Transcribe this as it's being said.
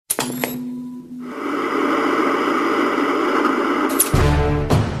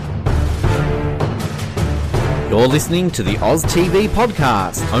You're listening to the Oz TV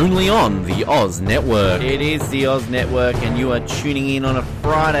podcast, only on the Oz Network. It is the Oz Network, and you are tuning in on a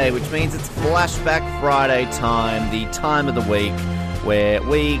Friday, which means it's Flashback Friday time, the time of the week where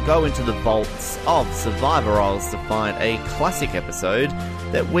we go into the vaults of Survivor Oz to find a classic episode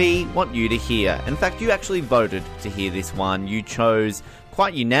that we want you to hear. In fact, you actually voted to hear this one. You chose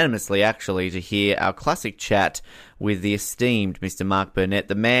quite unanimously, actually, to hear our classic chat with the esteemed Mr. Mark Burnett,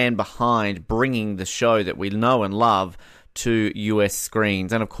 the man behind bringing the show that we know and love to US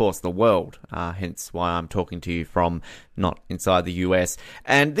screens and, of course, the world, hence why I'm talking to you from not inside the US.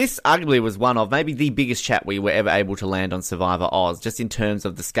 And this arguably was one of maybe the biggest chat we were ever able to land on Survivor Oz, just in terms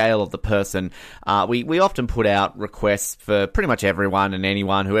of the scale of the person. We often put out requests for pretty much everyone and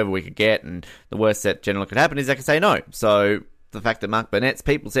anyone, whoever we could get, and the worst that generally could happen is they could say no. So the fact that Mark Burnett's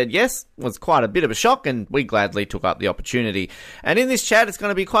people said yes was quite a bit of a shock, and we gladly took up the opportunity. And in this chat, it's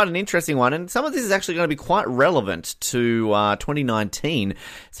going to be quite an interesting one, and some of this is actually going to be quite relevant to 2019,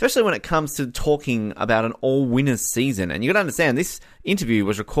 especially when it comes to talking about an all-winners season. And you've got to understand, this interview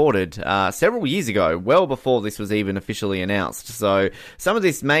was recorded several years ago, well before this was even officially announced. So some of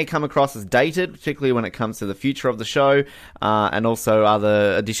this may come across as dated, particularly when it comes to the future of the show, and also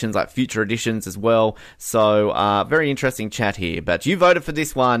other editions like future editions as well. So very interesting chat here. But you voted for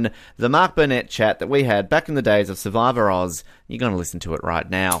this one, the Mark Burnett chat that we had back in the days of Survivor Oz. You're going to listen to it right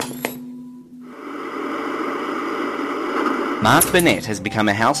now. Mark Burnett has become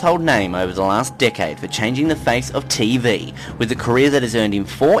a household name over the last decade for changing the face of TV, with a career that has earned him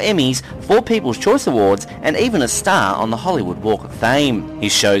 4 Emmys, 4 People's Choice Awards, and even a star on the Hollywood Walk of Fame.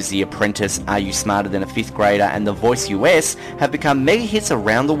 His shows The Apprentice, Are You Smarter Than a Fifth Grader, and The Voice US have become mega hits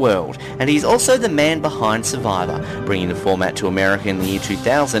around the world, and he's also the man behind Survivor, bringing the format to America in the year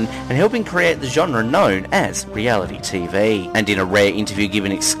 2000 and helping create the genre known as reality TV. And in a rare interview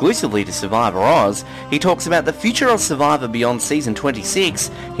given exclusively to Survivor Oz, he talks about the future of Survivor beyond season 26,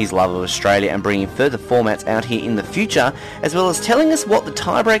 his love of Australia and bringing further formats out here in the future, as well as telling us what the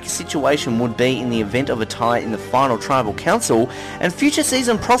tiebreaker situation would be in the event of a tie in the final tribal council, and future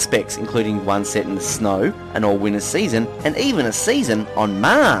season prospects, including one set in the snow, an all-winners season, and even a season on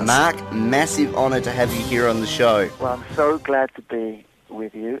Mars. Mark, massive honour to have you here on the show. Well, I'm so glad to be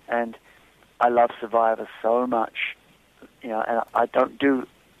with you, and I love Survivor so much, and I don't do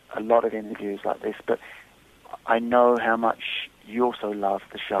a lot of interviews like this, but I know how much you also love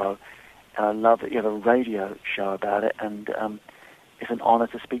the show, and I love that you have a radio show about it, and it's an honour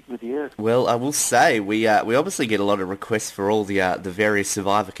to speak with you. Well, I will say, we obviously get a lot of requests for all the various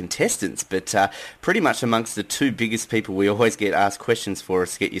Survivor contestants, but pretty much amongst the 2 biggest people we always get asked questions for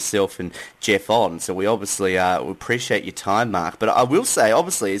is to get yourself and Jeff on, so we obviously we appreciate your time, Mark. But I will say,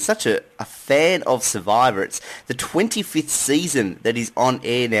 obviously, it's such a fan of Survivor. It's the 25th season that is on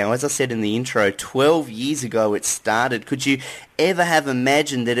air now. As I said in the intro, 12 years ago it started. Could you ever have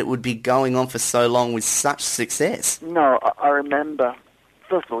imagined that it would be going on for so long with such success? No, I remember,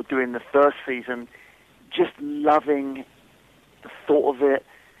 first of all, doing the first season, just loving the thought of it,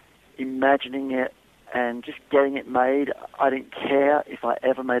 imagining it, and just getting it made. I didn't care if I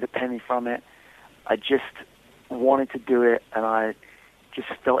ever made a penny from it. I just wanted to do it, and I just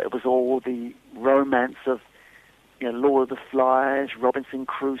felt it was all the romance of, Lord of the Flies, Robinson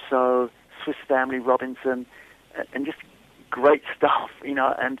Crusoe, Swiss Family Robinson, and just great stuff,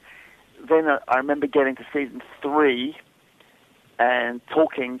 and then I remember getting to season 3 and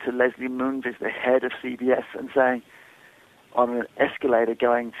talking to Leslie Moonves, the head of CBS, and saying, on an escalator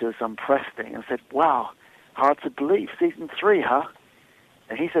going to some press thing, and said, wow, hard to believe, season 3, huh?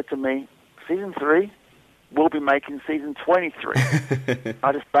 And he said to me, season 3? We'll be making season 23.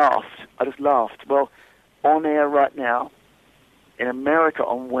 I just laughed. Well, on air right now, in America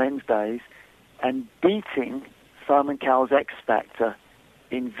on Wednesdays, and beating Simon Cowell's X Factor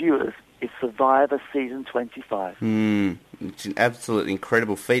in viewers is Survivor Season 25. It's an absolutely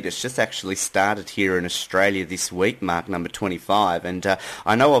incredible feat. It's just actually started here in Australia this week, Mark, number 25. And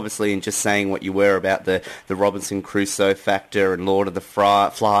I know, obviously, in just saying what you were about the Robinson Crusoe factor and Lord of the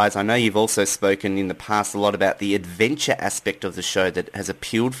Flies, I know you've also spoken in the past a lot about the adventure aspect of the show that has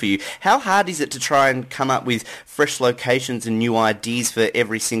appealed for you. How hard is it to try and come up with fresh locations and new ideas for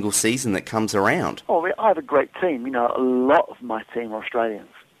every single season that comes around? Oh, I have a great team. A lot of my team are Australians.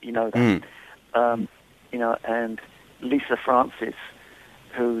 You know that. And Lisa Francis,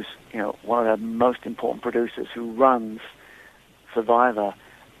 who's one of the most important producers, who runs Survivor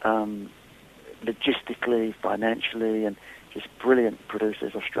logistically, financially, and just brilliant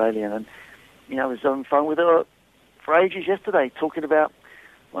producers, Australian. And I was on the phone with her for ages yesterday, talking about,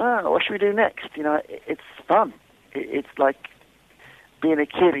 well, what should we do next? It's fun. It's like being a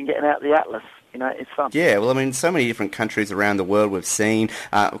kid and getting out the atlas It's fun. Yeah, well, I mean, so many different countries around the world we've seen.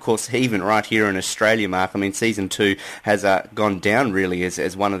 Of course, even right here in Australia, Mark, I mean, Season 2 has gone down really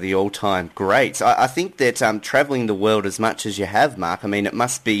as one of the all-time greats. I think that travelling the world as much as you have, Mark, I mean, it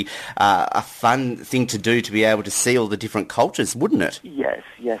must be a fun thing to do to be able to see all the different cultures, wouldn't it? Yes.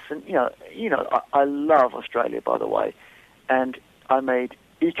 And, I love Australia, by the way. And I made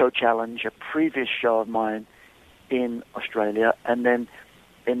Eco Challenge, a previous show of mine, in Australia, and then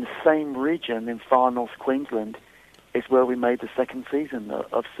in the same region, in Far North Queensland, is where we made the second season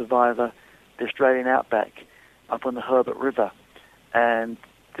of Survivor, the Australian Outback, up on the Herbert River, and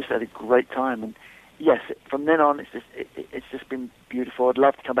just had a great time. And yes, from then on, it's just been beautiful. I'd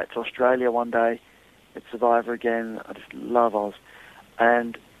love to come back to Australia one day, at Survivor again. I just love Oz,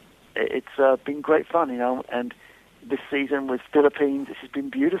 and it's been great fun, And this season with Philippines, it's just been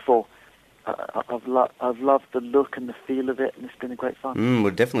beautiful. I've loved the look and the feel of it, and it's been a great fun.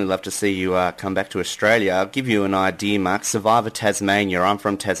 We'd definitely love to see you come back to Australia. I'll give you an idea, Mark. Survivor Tasmania. I'm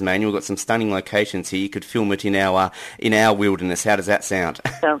from Tasmania. We've got some stunning locations here. You could film it in our wilderness. How does that sound?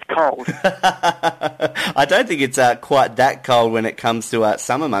 Sounds cold. I don't think it's quite that cold when it comes to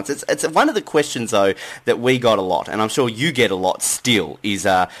summer months. It's one of the questions, though, that we got a lot, and I'm sure you get a lot still, is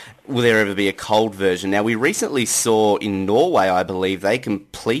will there ever be a cold version? Now, we recently saw in Norway, I believe, they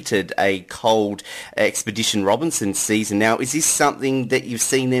completed a cold Expedition Robinson season. Now, is this something that you've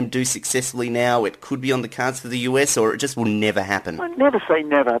seen them do successfully now? It could be on the cards for the US, or it just will never happen? I never say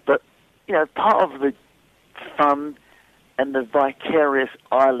never, but, part of the fun and the vicarious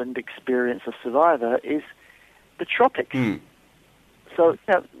island experience of Survivor is the tropics. So,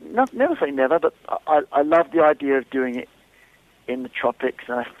 never say never, but I love the idea of doing it in the tropics,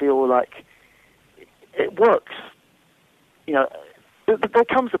 and I feel like it works. There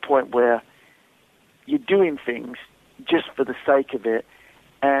comes a point where you're doing things just for the sake of it,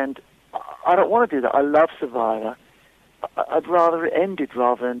 and I don't want to do that. I love Survivor. I'd rather it ended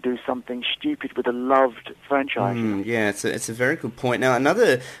rather than do something stupid with a loved franchise. Yeah, it's a very good point. Now,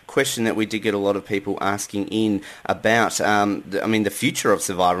 another question that we did get a lot of people asking in about, the future of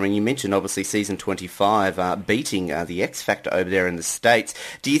Survivor. I mean, you mentioned, obviously, Season 25 beating the X Factor over there in the States.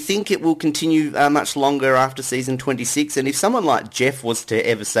 Do you think it will continue much longer after Season 26? And if someone like Jeff was to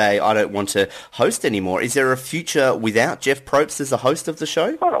ever say, I don't want to host anymore, is there a future without Jeff Probst as a host of the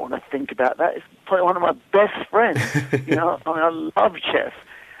show? I don't want to think about that. It's probably one of my best friends. I love Jeff,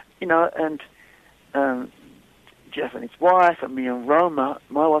 and Jeff and his wife and me and Roma,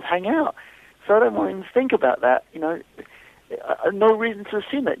 my wife, hang out. So I don't want to even think about that, no reason to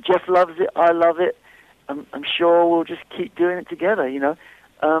assume that. Jeff loves it, I love it. I'm sure we'll just keep doing it together,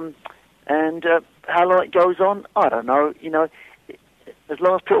 and how long it goes on, I don't know, as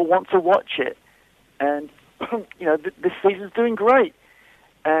long as people want to watch it. And, this season's doing great,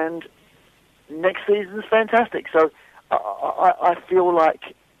 and next season's fantastic. So I feel like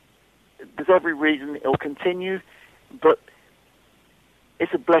there's every reason it'll continue, but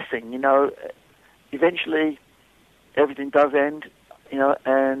it's a blessing, Eventually, everything does end,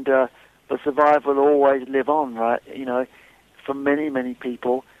 and but Survivor will always live on, right? For many, many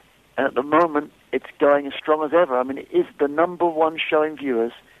people. And at the moment, it's going as strong as ever. I mean, it is the number one show in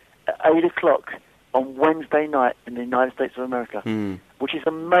viewers at 8 o'clock on Wednesday night in the United States of America, which is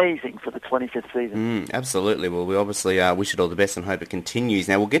amazing for the 25th season. Absolutely. Well, we obviously wish it all the best and hope it continues.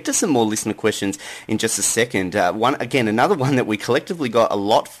 Now, we'll get to some more listener questions in just a second. Another one that we collectively got a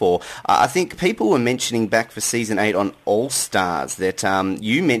lot for. I think people were mentioning back for Season 8 on All Stars that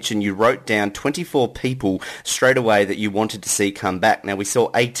you mentioned you wrote down 24 people straight away that you wanted to see come back. Now, we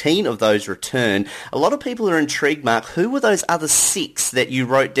saw 18 of those return. A lot of people are intrigued, Mark. Who were those other 6 that you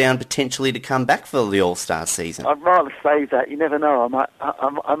wrote down potentially to come back for the All-Star season? I'd rather save that. You never know. I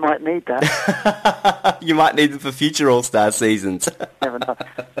might need that. You might need them for future All-Star seasons. Never know.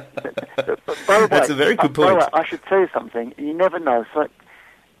 But by the way, that's a very good point. By the way, I should tell you something. You never know. So it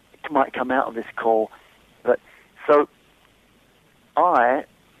might come out of this call. But so I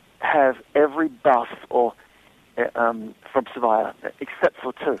have every buff from Survivor except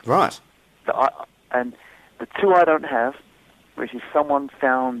for 2. Right. And the 2 I don't have, which if someone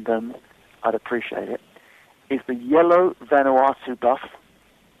found them, I'd appreciate it, is the yellow Vanuatu buff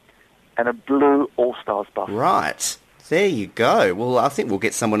and a blue All-Stars buff. Right. There you go. Well, I think we'll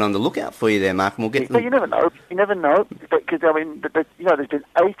get someone on the lookout for you there, Mark, and we'll get them. But you never know. You never know. Because, there's been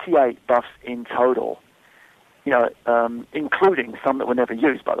 88 buffs in total, including some that were never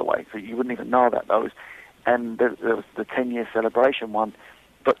used, by the way, so you wouldn't even know about those. And there was the 10-year celebration one.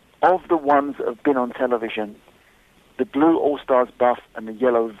 But of the ones that have been on television, the blue All-Stars buff and the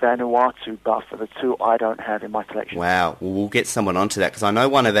yellow Vanuatu buff are the two I don't have in my collection. Wow. Well, we'll get someone onto that, because I know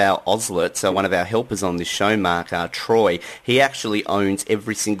one of our Oslets, one of our helpers on this show, Mark, Troy, he actually owns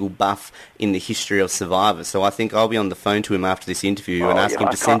every single buff in the history of Survivor. So I think I'll be on the phone to him after this interview and ask him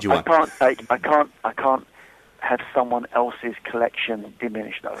to send you one. I can't have someone else's collection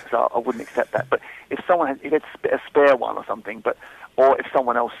diminished, though, so I wouldn't accept that. But if someone had a spare one or something, or if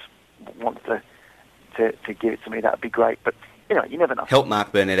someone else wants to give it to me, that would be great. But you never know. Help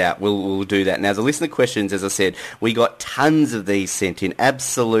Mark Burnett out. We'll do that. Now, the listener questions, as I said, we got tons of these sent in,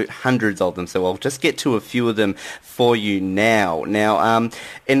 absolute hundreds of them. So I'll just get to a few of them for you now. Now,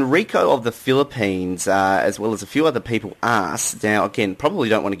 Enrico of the Philippines, as well as a few other people, asked. Now, again, probably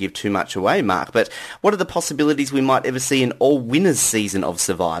don't want to give too much away, Mark, but what are the possibilities we might ever see an all-winners season of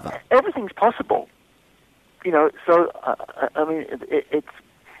Survivor? Everything's possible. So I mean, it's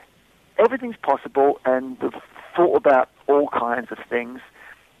everything's possible, and we've thought about all kinds of things.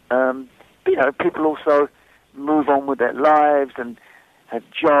 People also move on with their lives and have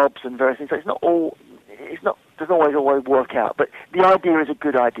jobs and various things. So doesn't always work out. But the idea is a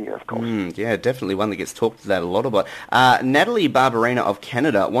good idea, of course. Yeah, definitely one that gets talked about a lot about. Natalie Barbarina of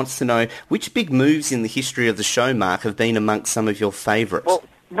Canada wants to know which big moves in the history of the show, Mark, have been amongst some of your favourites. Well,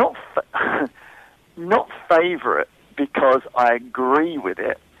 not favourite because I agree with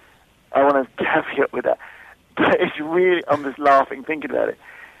it. I want to caveat with that. But it's really, I'm just laughing thinking about it.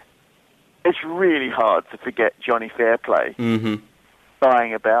 It's really hard to forget Johnny Fairplay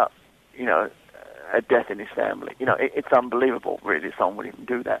lying about, a death in his family. It's unbelievable, really, someone would even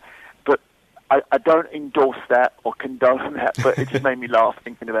do that. But I don't endorse that or condone that, but it just made me laugh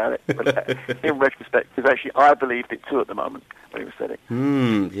thinking about it. But in retrospect, because actually I believed it too at the moment when he was said it.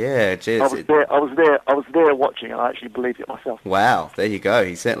 Yeah, geez. I was there watching, and I actually believed it myself. Wow, there you go.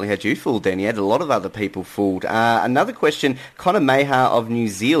 He certainly had you fooled then. He had a lot of other people fooled. Another question, Connor Mayha of New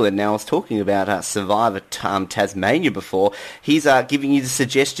Zealand. Now, I was talking about Survivor Tasmania before. He's giving you the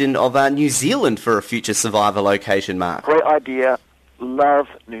suggestion of New Zealand for a future Survivor location, Mark. Great idea. Love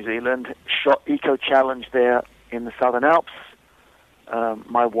New Zealand. Shot Eco Challenge there in the Southern Alps.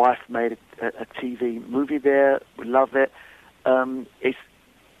 My wife made a TV movie there. We love it. It's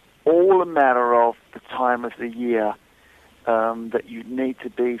all a matter of the time of the year that you need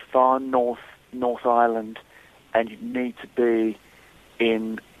to be far North Island, and you need to be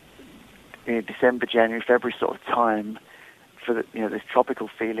in December, January, February sort of time for this tropical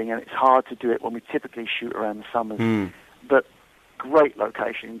feeling, and it's hard to do it when we typically shoot around the summers. But great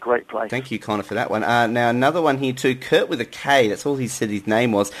location, great place. Thank you, Connor, for that one. Now, another one here too, Kurt with a K, that's all he said his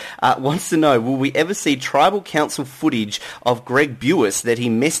name was, wants to know, will we ever see Tribal Council footage of Greg Buis that he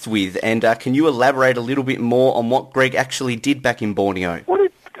messed with? And can you elaborate a little bit more on what Greg actually did back in Borneo?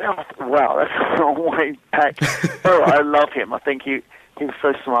 Wow, that's a long way back. I love him. I think he was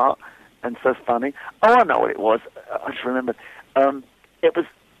so smart and so funny. Oh, I know what it was. I just remembered. It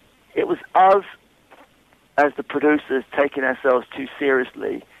was us as the producers taking ourselves too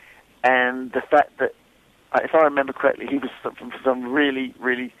seriously, and the fact that, if I remember correctly, he was from some really,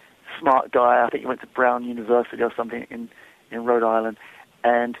 really smart guy. I think he went to Brown University or something in Rhode Island.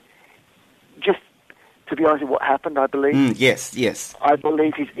 And just to be honest with what happened, I believe. Yes. I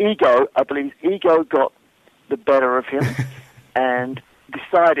believe his ego got the better of him and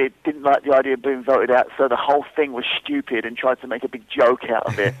didn't like the idea of being voted out, so the whole thing was stupid and tried to make a big joke out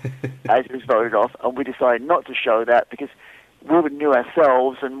of it as it was voted off. And we decided not to show that because we knew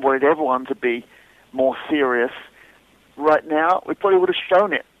ourselves and wanted everyone to be more serious. Right now, we probably would have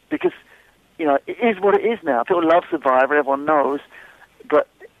shown it because, it is what it is now. People love Survivor, everyone knows, but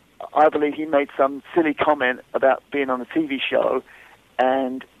I believe he made some silly comment about being on a TV show,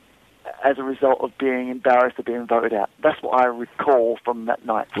 and as a result of being embarrassed of being voted out. That's what I recall from that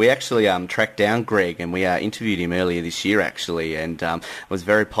night. We actually tracked down Greg, and we interviewed him earlier this year, actually, and was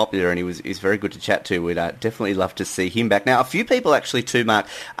very popular, and he's very good to chat to. We'd definitely love to see him back. Now, a few people actually too, Mark,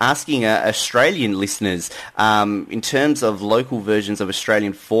 asking Australian listeners in terms of local versions of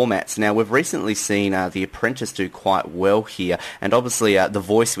Australian formats. Now, we've recently seen The Apprentice do quite well here, and obviously The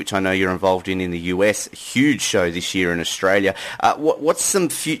Voice, which I know you're involved in the US, huge show this year in Australia. What's some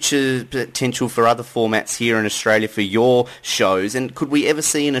future potential for other formats here in Australia for your shows, and could we ever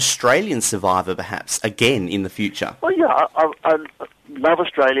see an Australian Survivor perhaps again in the future? Well, yeah, I love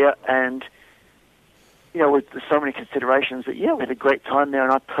Australia, and with so many considerations that we had a great time there,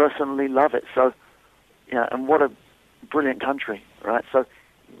 and I personally love it. So, and what a brilliant country, right? So,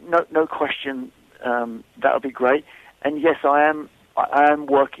 no question, that would be great. And yes, I am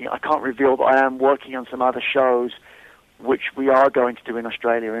working. I can't reveal, but I am working on some other shows which we are going to do in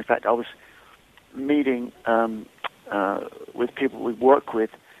Australia. In fact, I was meeting with people we work with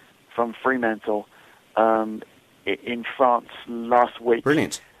from Fremantle in France last week.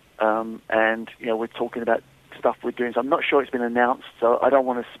 Brilliant. And, we're talking about stuff we're doing. So I'm not sure it's been announced, so I don't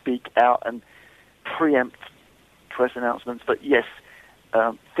want to speak out and preempt press announcements. But yes,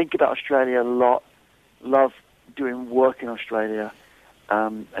 think about Australia a lot. Love doing work in Australia.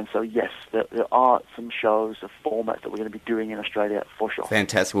 And so, yes, there are some shows, of formats that we're going to be doing in Australia for sure.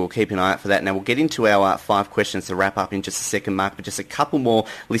 Fantastic. We'll keep an eye out for that. Now, we'll get into our 5 questions to wrap up in just a second, Mark, but just a couple more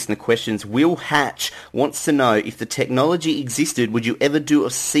listener questions. Will Hatch wants to know, if the technology existed, would you ever do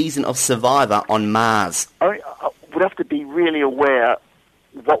a season of Survivor on Mars? I would have to be really aware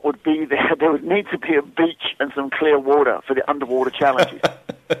what would be there. There would need to be a beach and some clear water for the underwater challenges.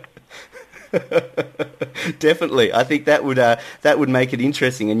 Definitely. I think that would make it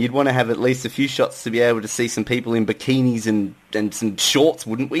interesting, and you'd want to have at least a few shots to be able to see some people in bikinis and some shorts,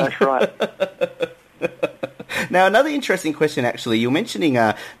 wouldn't we? That's right. Now, another interesting question, actually. You were mentioning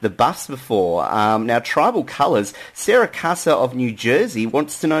the buffs before. Now, tribal colours. Sarah Casa of New Jersey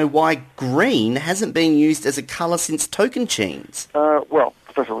wants to know why green hasn't been used as a colour since Tocantins. Well,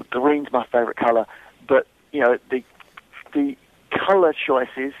 first of all, green's my favourite colour, but, the colour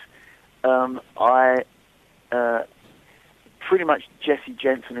choices... pretty much Jesse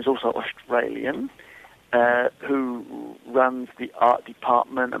Jensen, who's also Australian, who runs the art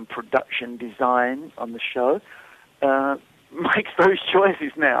department and production design on the show, makes those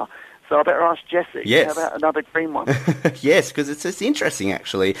choices now. So I better ask Jesse. Yes. How about another green one? Yes, because it's interesting,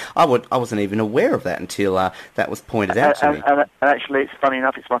 actually. I wasn't even aware of that until that was pointed out to me. And actually, it's funny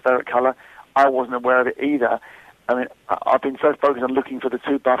enough, it's my favourite colour. I wasn't aware of it either. I mean, I've been so focused on looking for the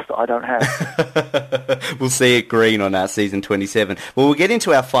 2 buffs that I don't have. We'll see it green on our season 27. Well, we'll get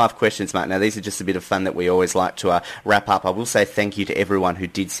into our 5 questions, Mark. Now, these are just a bit of fun that we always like to wrap up. I will say thank you to everyone who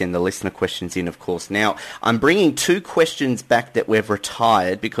did send the listener questions in, of course. Now, I'm bringing 2 questions back that we've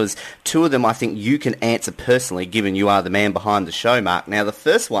retired because 2 of them I think you can answer personally, given you are the man behind the show, Mark. Now, the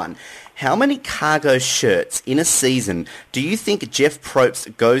first one... How many cargo shirts in a season do you think Jeff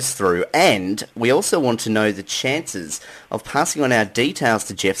Probst goes through? And we also want to know the chances of passing on our details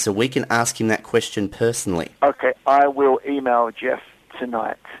to Jeff so we can ask him that question personally. Okay, I will email Jeff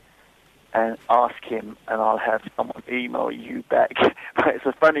tonight and ask him, and I'll have someone email you back. But it's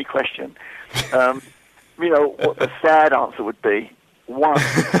a funny question. What the sad answer would be. 1.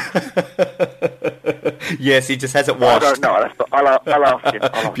 Yes, he just hasn't watched. I don't know. I'll ask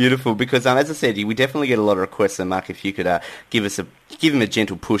him. Beautiful, because as I said, we definitely get a lot of requests. So, Mark, if you could give him a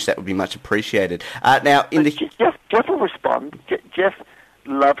gentle push, that would be much appreciated. Now, Jeff will respond. Jeff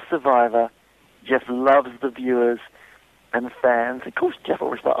loves Survivor. Jeff loves the viewers and the fans. Of course, Jeff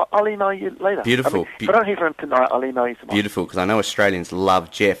will respond. I'll email you later. Beautiful. If I don't hear from him tonight, I'll email you tomorrow. Beautiful, because I know Australians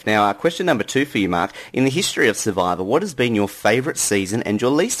love Jeff. Now, question number 2 for you, Mark. In the history of Survivor, what has been your favourite season and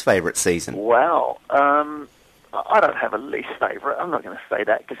your least favourite season? Wow. I don't have a least favourite. I'm not going to say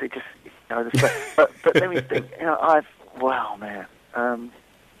that because it just, but let me think. Wow, man.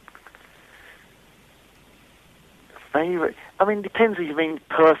 Favourite? I mean, depends if you mean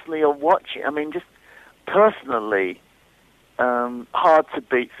personally or watching. I mean, just personally... hard to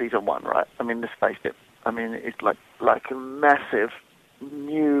beat season 1, right? I mean, let's face it. I mean, it's like a massive,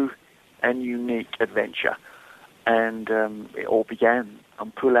 new and unique adventure. And it all began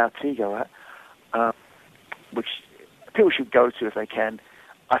on Pulau Tiga, right? Which people should go to if they can.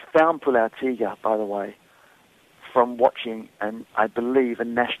 I found Pulau Tiga, by the way, from watching, I believe, a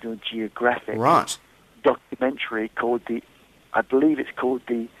National Geographic documentary called The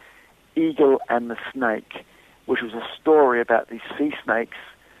Eagle and the Snake, which was a story about these sea snakes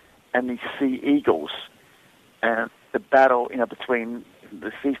and these sea eagles, and the battle, between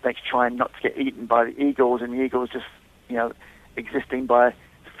the sea snakes trying not to get eaten by the eagles, and the eagles just, existing by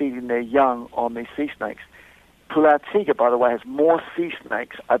feeding their young on these sea snakes. Pulau Tiga, by the way, has more sea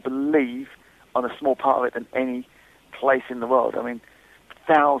snakes, I believe, on a small part of it than any place in the world. I mean,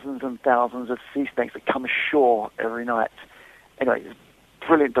 thousands and thousands of sea snakes that come ashore every night. Anyway, it's a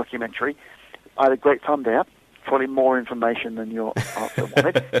brilliant documentary. I had a great time there. Probably more information than your answer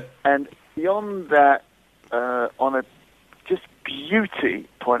wanted. And beyond that, on a just beauty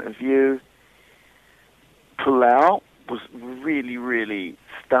point of view, Palau was really, really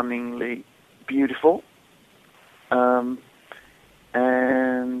stunningly beautiful. And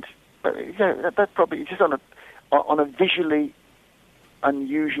that's probably just on a visually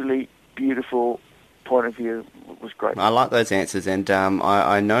unusually beautiful point of view was great. I like those answers, and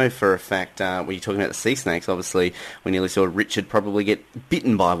I know for a fact, when you're talking about the sea snakes, obviously, we nearly saw Richard probably get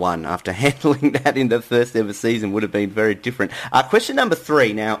bitten by one after handling that in the first ever season. Would have been very different. Question number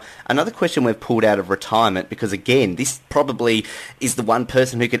 3. Now, another question we've pulled out of retirement, because again, this probably is the one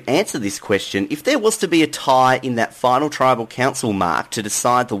person who could answer this question. If there was to be a tie in that final tribal council, Mark, to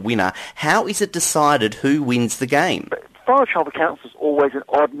decide the winner, how is it decided who wins the game? Final tribal council is always an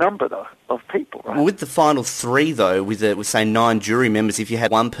odd number, though, of people, right? Well, with the final 3, though, with say 9 jury members, if you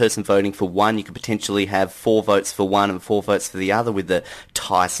had one person voting for one, you could potentially have 4 votes for one and 4 votes for the other with the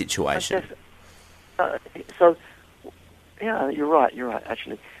tie situation. So, yeah, you're right,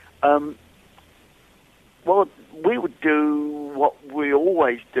 actually. Well, we would do what we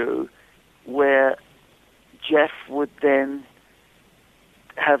always do, where Jeff would then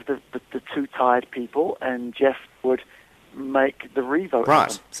have the 2 tied people, and Jeff would make the revote.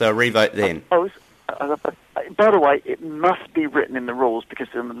 Right, so a revote then. By the way, it must be written in the rules, because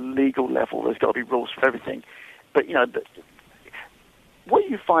on the legal level there's got to be rules for everything. But, what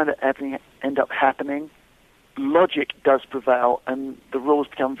you find that end up happening, logic does prevail, and the rules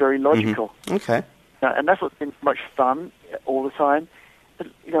become very logical. Mm-hmm. Okay. And that's what's been much fun all the time. But,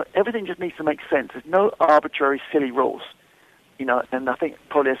 everything just needs to make sense. There's no arbitrary, silly rules. And I think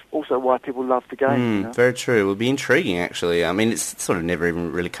probably that's also why people love the game. Very true. It will be intriguing, actually. I mean, it's sort of never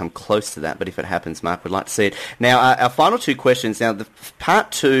even really come close to that, but if it happens, Mark, we'd like to see it. Now, our final 2 questions. Now, the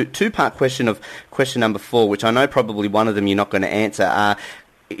two-part question of question number 4, which I know probably one of them you're not going to answer,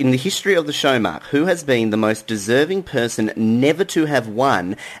 in the history of the show, Mark, who has been the most deserving person never to have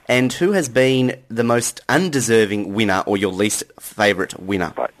won, and who has been the most undeserving winner, or your least favourite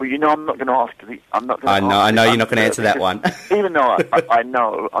winner? Right. Well, I'm not going to ask. I know you're not going to answer that one. Even though I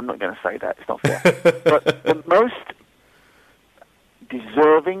know I'm not going to say that. It's not fair. But the most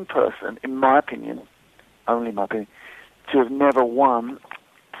deserving person, in my opinion, only my opinion, to have never won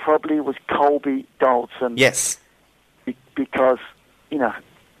probably was Colby Dodson. Yes. Because,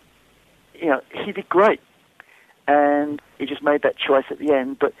 he did great, and he just made that choice at the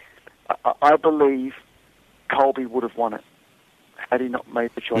end. But I believe Colby would have won it had he not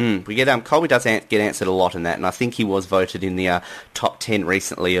made the choice. We get Colby does get answered a lot in that, and I think he was voted in the top 10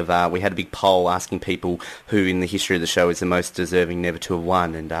 recently. We had a big poll asking people who in the history of the show is the most deserving never to have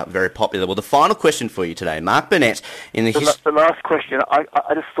won, and very popular. Well, the final question for you today, Mark Burnett, in the the last question, I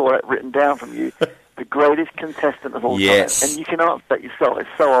just saw it written down from you. The greatest contestant of all time. And you can answer that yourself. It's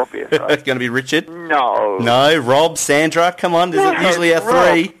so obvious, right? It's going to be Richard? No. No, Rob, Sandra, come on. There's usually our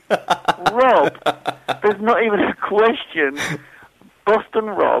Rob. 3. Rob, there's not even a question. Boston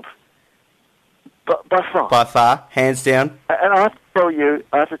Rob, but by far. By far, hands down. And I have to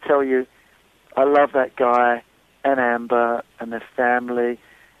tell you, I love that guy and Amber and their family,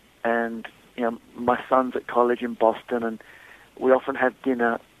 and my son's at college in Boston, and we often have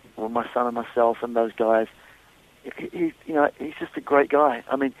dinner with my son and myself and those guys. He's just a great guy.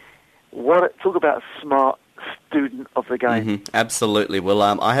 I mean, talk about a smart student of the game. Mm-hmm. Absolutely. Well,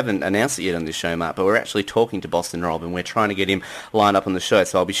 I haven't announced it yet on this show, Mark, but we're actually talking to Boston Rob, and we're trying to get him lined up on the show,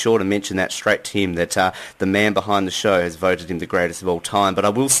 so I'll be sure to mention that straight to him, that the man behind the show has voted him the greatest of all time. But I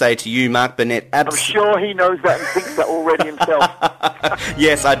will say to you, Mark Burnett... I'm sure he knows that and thinks that already himself.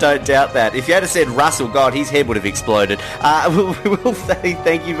 Yes, I don't doubt that. If you had said Russell, God, his head would have exploded. We'll say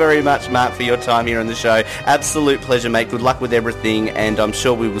thank you very much, Mark, for your time here on the show. Absolute pleasure, mate. Good luck with everything, and I'm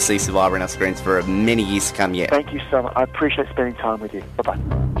sure we will see Survivor on our screens for many years to come yet. Thank you so much. I appreciate spending time with you. Bye-bye.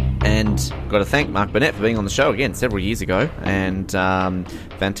 And got to thank Mark Burnett for being on the show again several years ago, and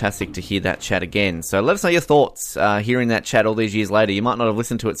fantastic to hear that chat again. So let us know your thoughts hearing that chat all these years later. You might not have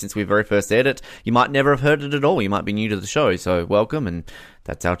listened to it since we very first aired it. You might never have heard it at all. You might be new to the show, so welcome, and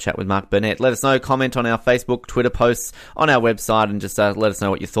that's our chat with Mark Burnett. Let us know, comment on our Facebook, Twitter posts, on our website, and just let us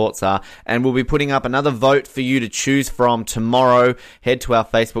know what your thoughts are. And we'll be putting up another vote for you to choose from tomorrow. Head to our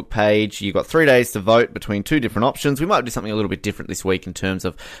Facebook page. You've got 3 days to vote between 2 different options. We might do something a little bit different this week in terms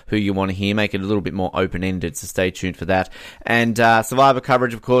of who you want to hear, make it a little bit more open-ended, so stay tuned for that. And Survivor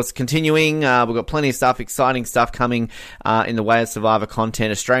coverage, of course, continuing. We've got plenty of stuff, exciting stuff coming in the way of Survivor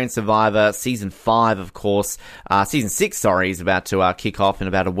content. Australian Survivor Season 5, of course. Season 6, sorry, is about to kick off in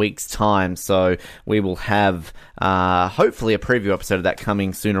about a week's time, so we will have hopefully a preview episode of that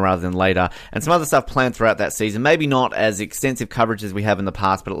coming sooner rather than later, and some other stuff planned throughout that season. Maybe not as extensive coverage as we have in the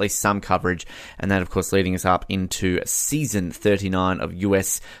past, but at least some coverage, and that of course leading us up into season 39 of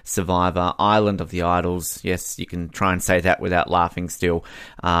US Survivor, Island of the Idols. Yes, you can try and say that without laughing still,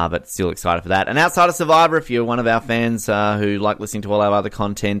 but still excited for that. And outside of Survivor, if you're one of our fans who like listening to all our other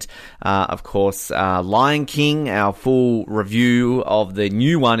content, of course, Lion King, our full review of The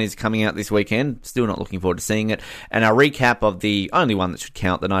new one is coming out this weekend. Still not looking forward to seeing it. And our recap of the only one that should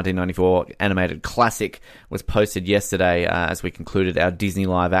count, the 1994 animated classic, was posted yesterday as we concluded our Disney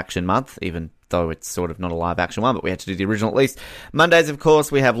live action month, even though it's sort of not a live action one, but we had to do the original at least. Mondays, of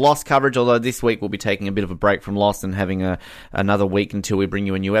course, we have Lost coverage, although this week we'll be taking a bit of a break from Lost and having another week until we bring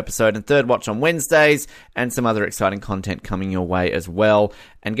you a new episode. And Third Watch on Wednesdays, and some other exciting content coming your way as well.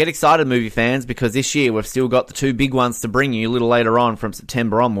 And get excited, movie fans, because this year we've still got the two big ones to bring you a little later on from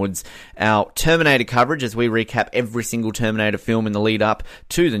September onwards. Our Terminator coverage, as we recap every single Terminator film in the lead up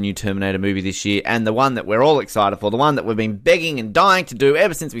to the new Terminator movie this year, and the one that we're all excited for, the one that we've been begging and dying to do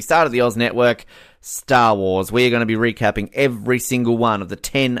ever since we started the Oz Network, Star Wars. We are going to be recapping every single one of the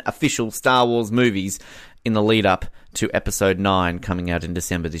 10 official Star Wars movies in the lead up to Episode 9 coming out in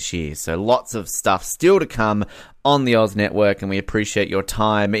December this year. So lots of stuff still to come on the Oz Network, and we appreciate your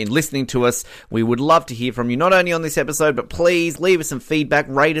time in listening to us. We would love to hear from you, not only on this episode, but please leave us some feedback.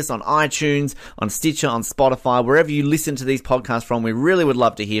 Rate us on iTunes, on Stitcher, on Spotify, wherever you listen to these podcasts from. We really would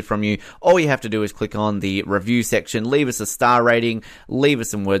love to hear from you. All you have to do is click on the review section, leave us a star rating, leave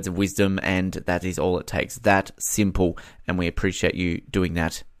us some words of wisdom, and that is all it takes. That simple, and we appreciate you doing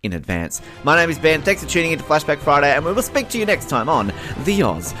that in advance. My name is Ben. Thanks for tuning in to Flashback Friday, and we will speak to you next time on the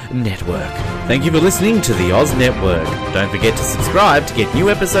Oz Network. Thank you for listening to the Oz Network. Don't forget to subscribe to get new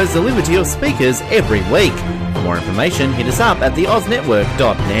episodes delivered to your speakers every week. For more information, hit us up at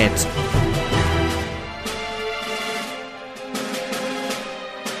theoznetwork.net.